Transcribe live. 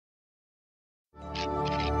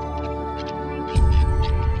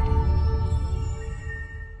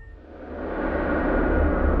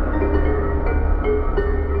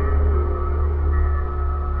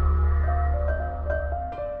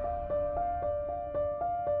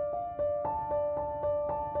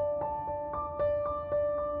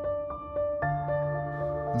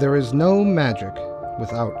There is no magic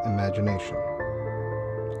without imagination.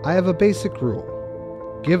 I have a basic rule.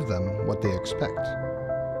 Give them what they expect,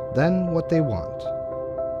 then what they want.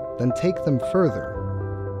 Then take them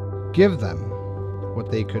further. Give them what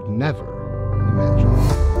they could never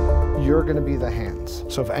imagine. You're going to be the hands.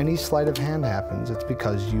 So if any sleight of hand happens, it's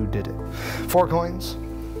because you did it. 4 coins.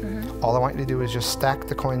 All I want you to do is just stack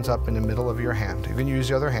the coins up in the middle of your hand. You can use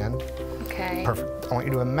the other hand. Okay. Perfect. I want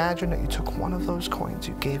you to imagine that you took one of those coins,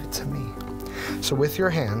 you gave it to me. So with your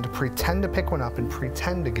hand, pretend to pick one up and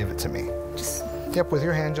pretend to give it to me. Yep, with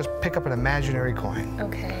your hand, just pick up an imaginary coin.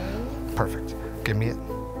 Okay. Perfect. Give me it.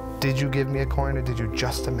 Did you give me a coin or did you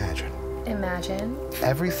just imagine? Imagine.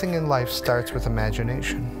 Everything in life starts with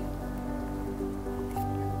imagination.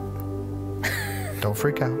 Don't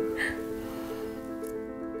freak out.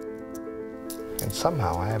 And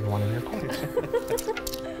somehow I have one of your coins.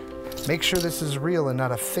 Make sure this is real and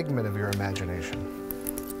not a figment of your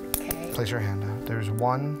imagination. Okay. Place your hand out. There's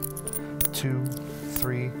 1, 2,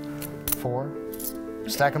 3, 4.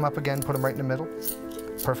 Stack them up again, put them right in the middle.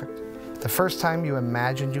 Perfect. The first time you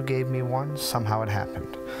imagined you gave me one, somehow it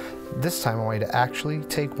happened. This time I want you to actually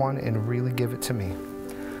take one and really give it to me.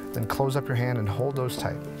 Then close up your hand and hold those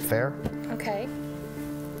tight. Fair? Okay.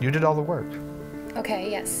 You did all the work. Okay,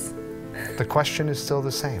 yes. The question is still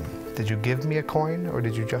the same. Did you give me a coin or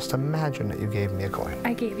did you just imagine that you gave me a coin?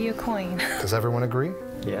 I gave you a coin. Does everyone agree?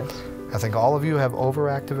 Yes. I think all of you have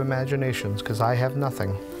overactive imaginations because I have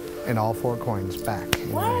nothing and all 4 coins back.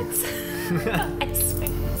 What? I swear.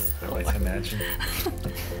 I like to imagine.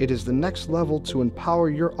 It is the next level to empower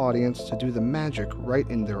your audience to do the magic right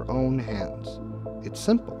in their own hands. It's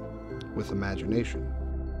simple with imagination.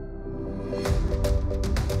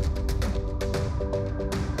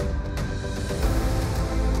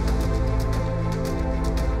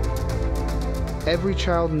 Every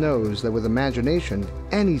child knows that with imagination,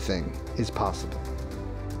 anything is possible.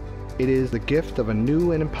 It is the gift of a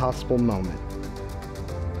new and impossible moment.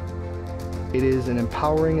 It is an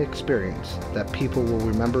empowering experience that people will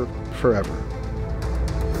remember forever.